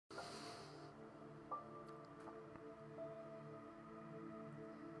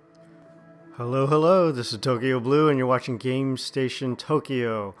Hello, hello, this is Tokyo Blue and you're watching Game Station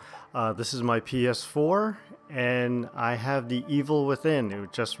Tokyo. This is my PS4 and I have The Evil Within. It was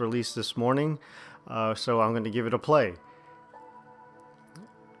just released this morning, so I'm going to give it a play.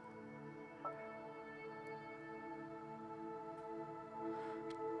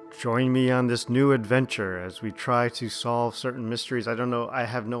 Join me on this new adventure as we try to solve certain mysteries. I don't know, I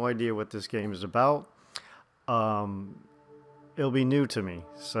have no idea what this game is about. It'll be new to me,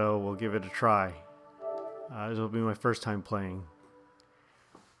 so we'll give it a try. It'll be my first time playing.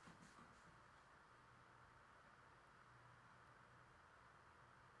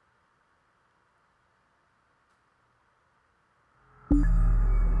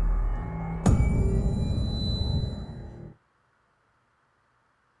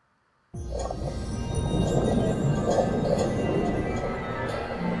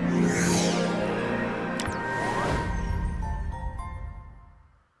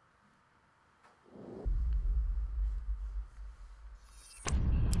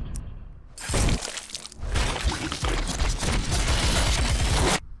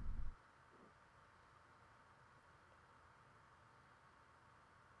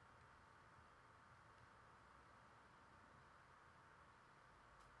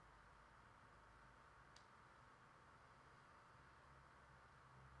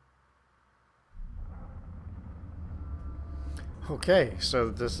 Okay, so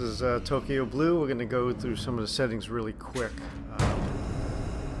this is Tokyo Blue. We're going to go through some of the settings really quick.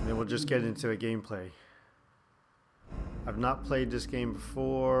 And then we'll just get into the gameplay. I've not played this game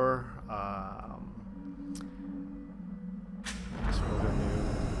before. It's really new.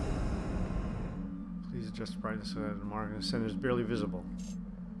 Please adjust the brightness so that the mark in the center is barely visible.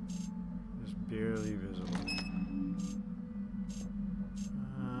 It's barely visible.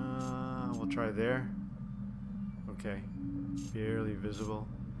 We'll try there. Okay. Barely visible.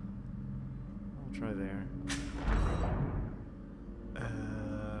 I'll try there.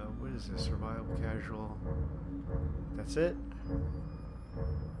 What is this? Survival casual. That's it?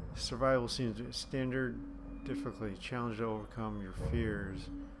 Survival seems standard difficulty. Challenge to overcome your fears.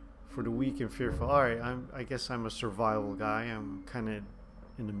 For the weak and fearful. Alright, I guess I'm a survival guy. I'm kind of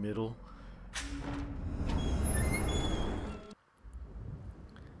in the middle.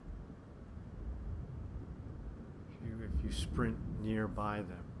 Sprint nearby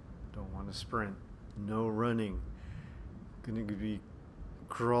them. Don't want to sprint. No running. Gonna be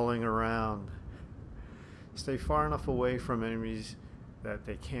crawling around. Stay far enough away from enemies that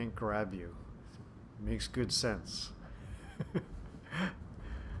they can't grab you. Makes good sense.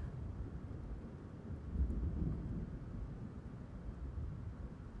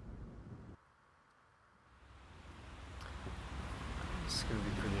 It's gonna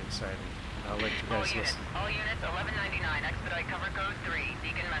be pretty exciting. I'll let you guys listen. All units, 1199, expedite cover code 3,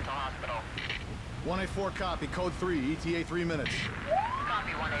 Deacon Mental Hospital. 184 copy, code 3, ETA 3 minutes.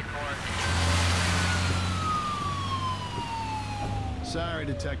 Copy 184. Sorry,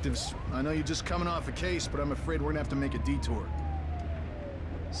 detectives. I know you're just coming off a case, but I'm afraid we're gonna have to make a detour.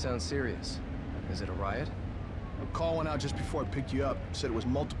 Sounds serious. Is it a riot? A call went out just before I picked you up. Said it was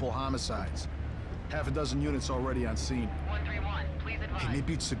multiple homicides. Half a dozen units already on scene. 131, please advise. Hey,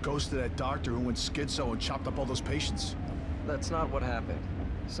 maybe it's the ghost of that doctor who went schizo and chopped up all those patients. That's not what happened.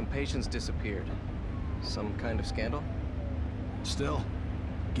 Some patients disappeared. Some kind of scandal? Still,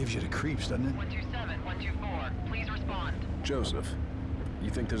 gives you the creeps, doesn't it? 127, 124, please respond. Joseph, you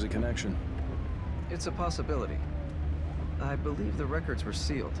think there's a connection? It's a possibility. I believe the records were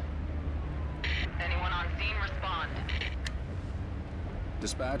sealed. Anyone on scene, respond.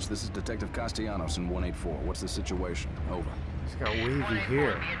 Dispatch, this is Detective Castellanos in 184. What's the situation? Over. It's got wavy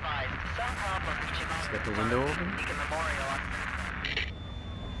here. Be advised. Some problem reaching It's got the window open. Deacon Memorial.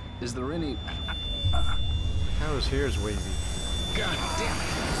 Is there any... How is here is wavy? God damn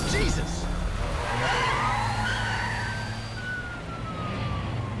it! Jesus!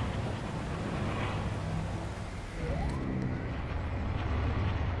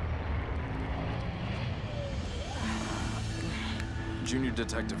 Junior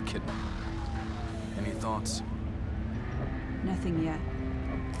Detective Kidman. Any thoughts? Nothing yet.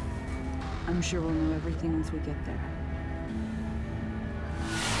 I'm sure we'll know everything once we get there.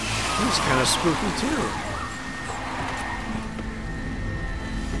 It's kind of spooky too.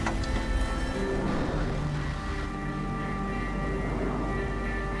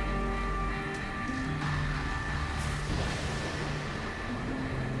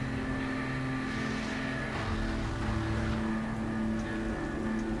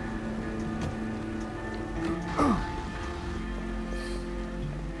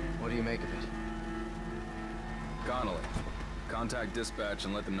 What do you make of it? Connolly, contact dispatch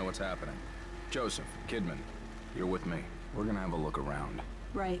and let them know what's happening. Joseph, Kidman, you're with me. We're gonna have a look around.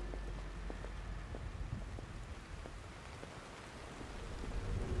 Right.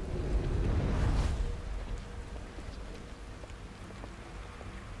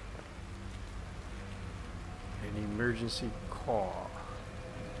 An emergency call.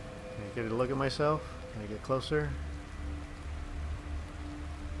 Can I get a look at myself? Can I get closer?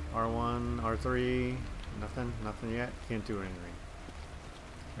 R1, R3, nothing yet. Can't do anything.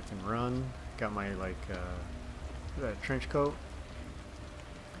 I can run. Got my like that trench coat.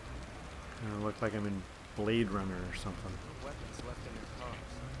 And it look like I'm in Blade Runner or something. No weapons left in their cars.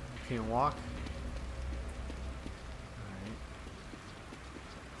 Can't walk. Alright.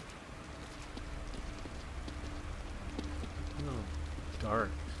 No,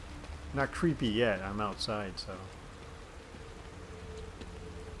 dark. Not creepy yet. I'm outside, so.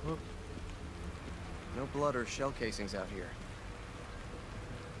 Whoop. No blood or shell casings out here.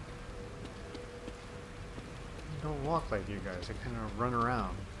 I don't walk like you guys. I kind of run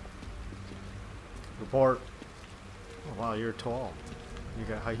around. Report. Oh wow, you're tall. You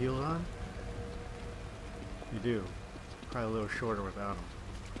got high heels on? You do. Probably a little shorter without them.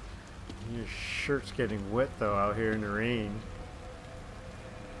 Your shirt's getting wet though out here in the rain.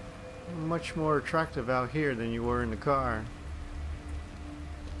 Much more attractive out here than you were in the car.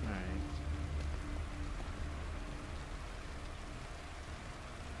 Alright.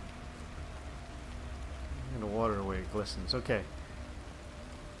 And the waterway glistens. Okay.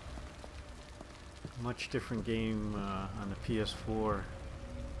 Much different game on the PS4.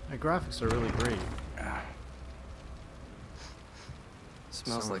 The graphics are really great.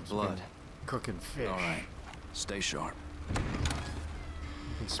 Smells like Someone's blood. been cooking fish. All right, stay sharp. You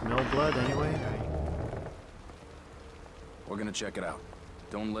can smell blood anyway. We're gonna check it out.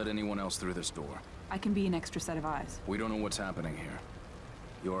 Don't let anyone else through this door. I can be an extra set of eyes. We don't know what's happening here.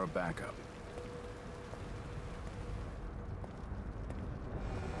 You're a backup.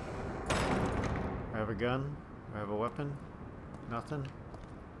 I have a gun. I have a weapon. Nothing.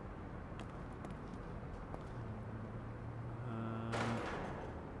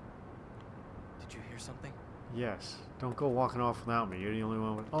 Did you hear something? Yes. Don't go walking off without me. You're the only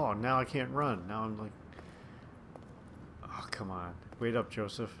one with... Oh, now I can't run. Now I'm like... Oh, come on. Wait up,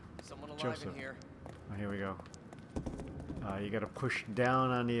 Joseph. Someone alive Joseph. in here. Oh, here we go. You gotta push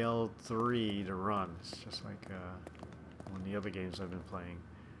down on the L3 to run. It's just like one of the other games I've been playing.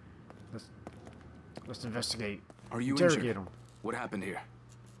 Let's investigate. Are you Interrogate injured? him. What happened here?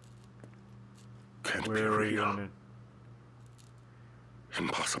 Can't be Where are you real. on it?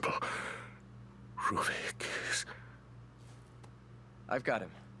 Impossible. Ruvik is... I've got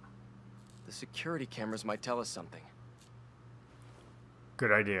him. The security cameras might tell us something.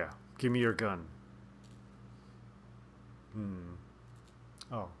 Good idea. Give me your gun.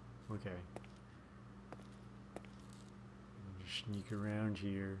 Oh, okay. Just sneak around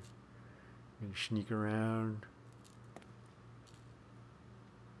here. Gonna sneak around.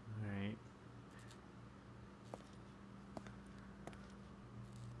 Alright.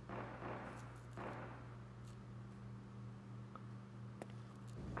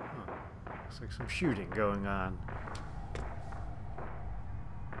 Huh. Looks like some shooting going on.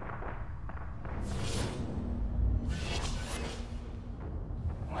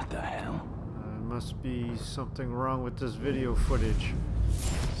 What the hell? Must be something wrong with this video footage.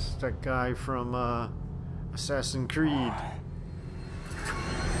 It's that guy from Assassin's Creed.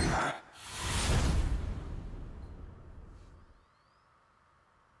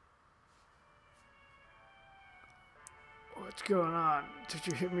 What's going on? Did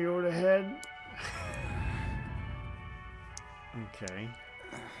you hit me over the head? Okay.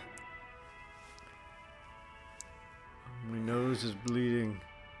 My nose is bleeding.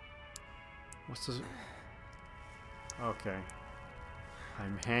 What's this? Okay.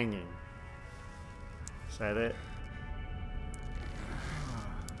 I'm hanging. Is that it?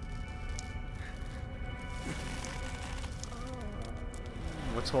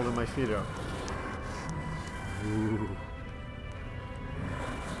 What's holding my feet up? Ooh.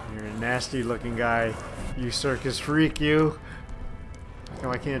 You're a nasty looking guy. You circus freak, you. How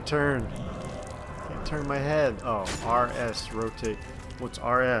come I can't turn? Can't turn my head. Oh, RS, rotate. What's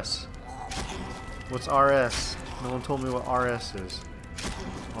RS? What's RS? No one told me what RS is.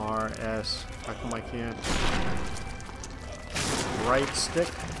 RS. How come I can't? Right stick?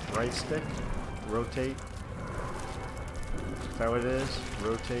 Right stick? Rotate? Is that what it is?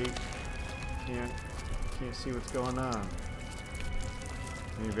 Rotate? Can't see what's going on.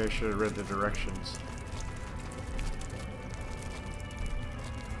 Maybe I should have read the directions.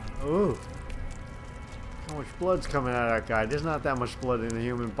 Ooh. How much blood's coming out of that guy? There's not that much blood in the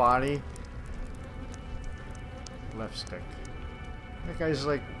human body. Left stick. That guy's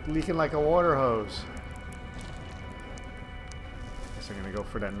like leaking like a water hose. Guess I'm gonna go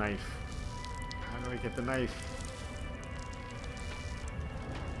for that knife. How do I get the knife?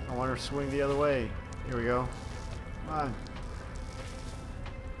 I want her to swing the other way. Here we go. Come on.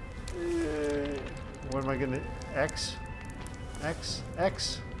 What am I gonna... X? X?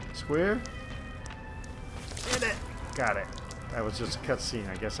 X? Square? Get it! Got it. That was just a cutscene.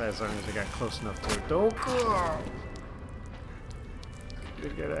 I guess as long as I got close enough to it. Don't go! I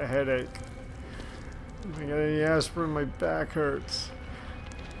get a headache. If I got any aspirin, my back hurts.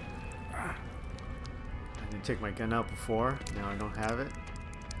 I didn't take my gun out before. Now I don't have it.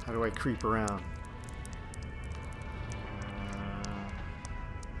 How do I creep around?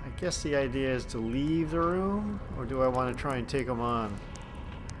 I guess the idea is to leave the room, or do I want to try and take them on?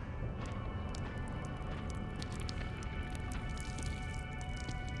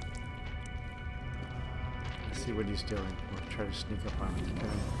 Let's see what he's doing. We'll try to sneak up on him. Okay.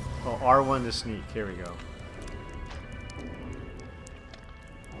 Oh, R1 to sneak. Here we go.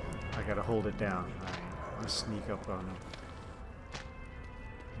 I gotta hold it down. Alright, let's sneak up on him.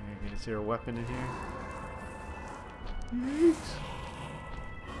 Okay, is there a weapon in here? Yeet.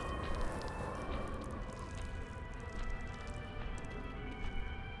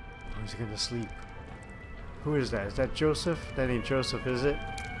 He's gonna sleep. Who is that? Is that Joseph? That ain't Joseph, is it?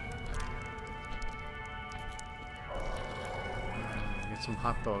 Get some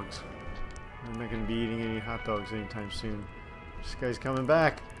hot dogs. I'm not gonna be eating any hot dogs anytime soon. This guy's coming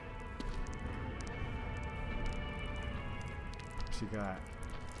back. What's he got?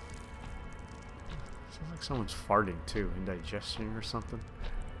 Sounds like someone's farting too. Indigestion or something.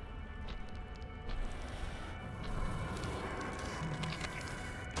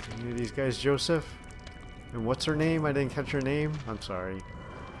 Any of these guys, Joseph? And what's her name? I didn't catch her name. I'm sorry.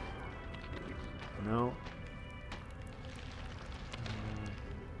 No.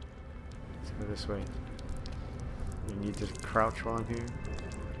 Let's go this way. You need to crouch while I'm here.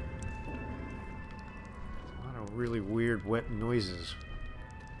 A lot of really weird, wet noises.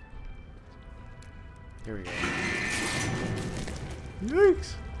 Here we go.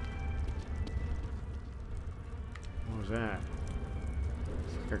 Yikes! What was that?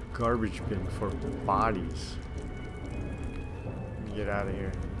 A garbage bin for bodies. Let me get out of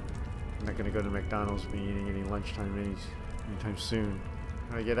here. I'm not gonna go to McDonald's and be eating any lunchtime anytime soon.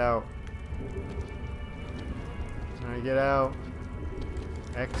 How do I get out? How do I get out?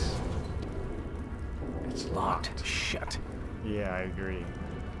 X. It's locked. Shut. Yeah, I agree.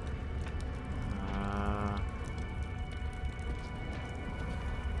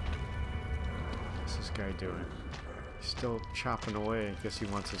 What's this guy doing? Still chopping away. I guess he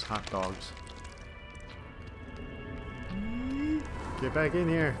wants his hot dogs. Get back in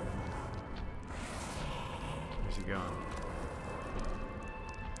here. Where's he going?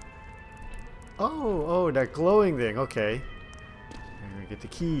 Oh, that glowing thing. Okay. I'm gonna get the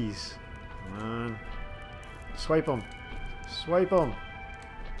keys. Come on. Swipe them. Swipe them.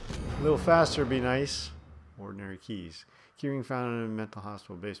 A little faster would be nice. Ordinary keys. Keyring found in a mental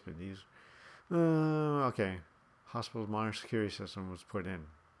hospital basement. These. Okay. Hospital's modern security system was put in.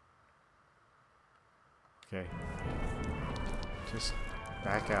 Okay. Just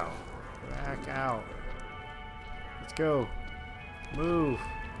back out. Back out. Let's go. Move.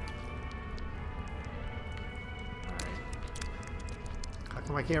 Alright. How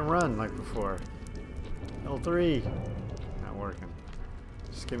come I can't run like before? L3. Not working.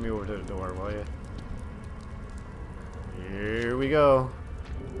 Just get me over to the door, will you? Here we go.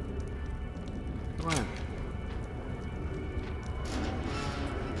 Come on.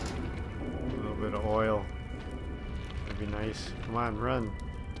 Bit of oil. That'd be nice. Come on, run.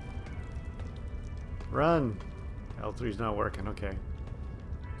 Run! L3's not working. Okay.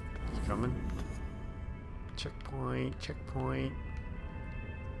 He's coming. Checkpoint. Checkpoint.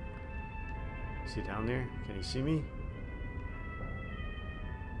 Is he down there? Can he see me?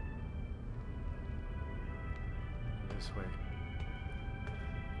 This way.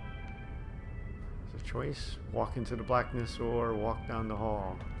 Is a choice? Walk into the blackness or walk down the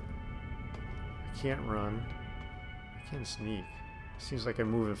hall. I can't run. I can't sneak. Seems like I'm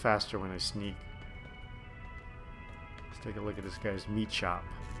moving faster when I sneak. Let's take a look at this guy's meat shop.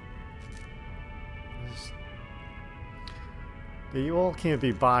 They all can't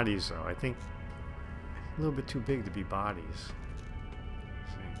be bodies though. I think a little bit too big to be bodies.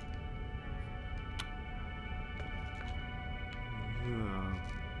 Let's see.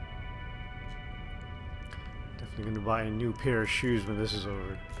 Definitely gonna buy a new pair of shoes when this is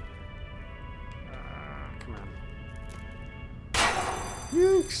over. Come on.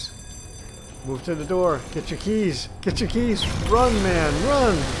 Yikes! Move to the door. Get your keys. Get your keys. Run, man.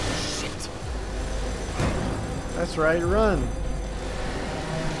 Run. Shit. That's right. Run.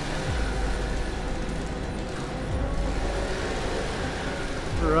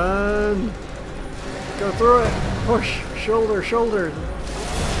 Run. Go through it. Push. Shoulder. Shoulder.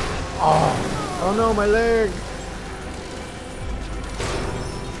 Oh. Oh no, my leg.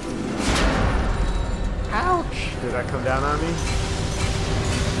 Ouch. Did that come down on me?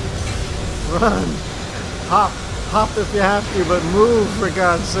 Run! Hop! Hop if you have to, but move for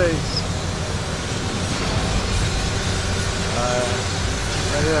God's sakes!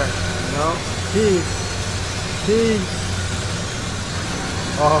 Right there. No? Key! Key!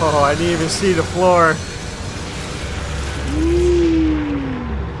 Oh, I didn't even see the floor.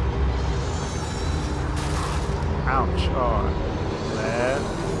 Ouch. Oh. Left.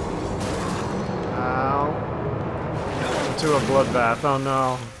 Ow. Into a bloodbath. Oh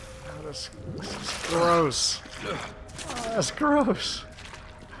no. That's gross. Oh, that's gross.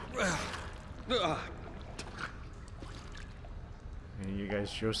 Hey, you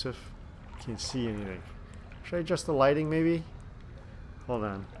guys, Joseph? Can't see anything. Should I adjust the lighting, maybe? Hold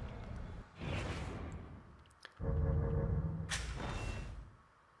on.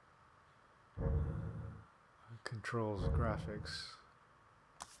 Controls, graphics.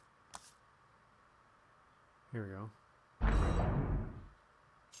 Here we go.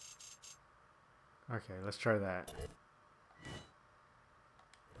 Okay, let's try that.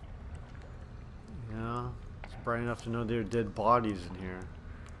 Yeah, it's bright enough to know there are dead bodies in here.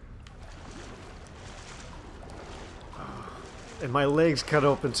 And my legs cut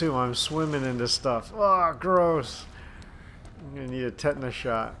open too. I'm swimming in this stuff. Oh, gross. I'm gonna need a tetanus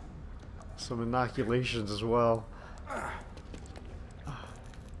shot. Some inoculations as well. I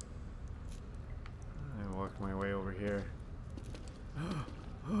walk my way over here.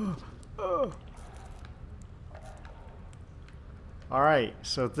 Alright,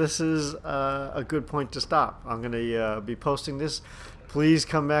 so this is a good point to stop. I'm going to be posting this. Please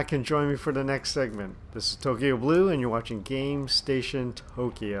come back and join me for the next segment. This is Tokyo Blue, and you're watching Game Station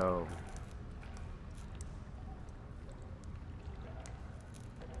Tokyo.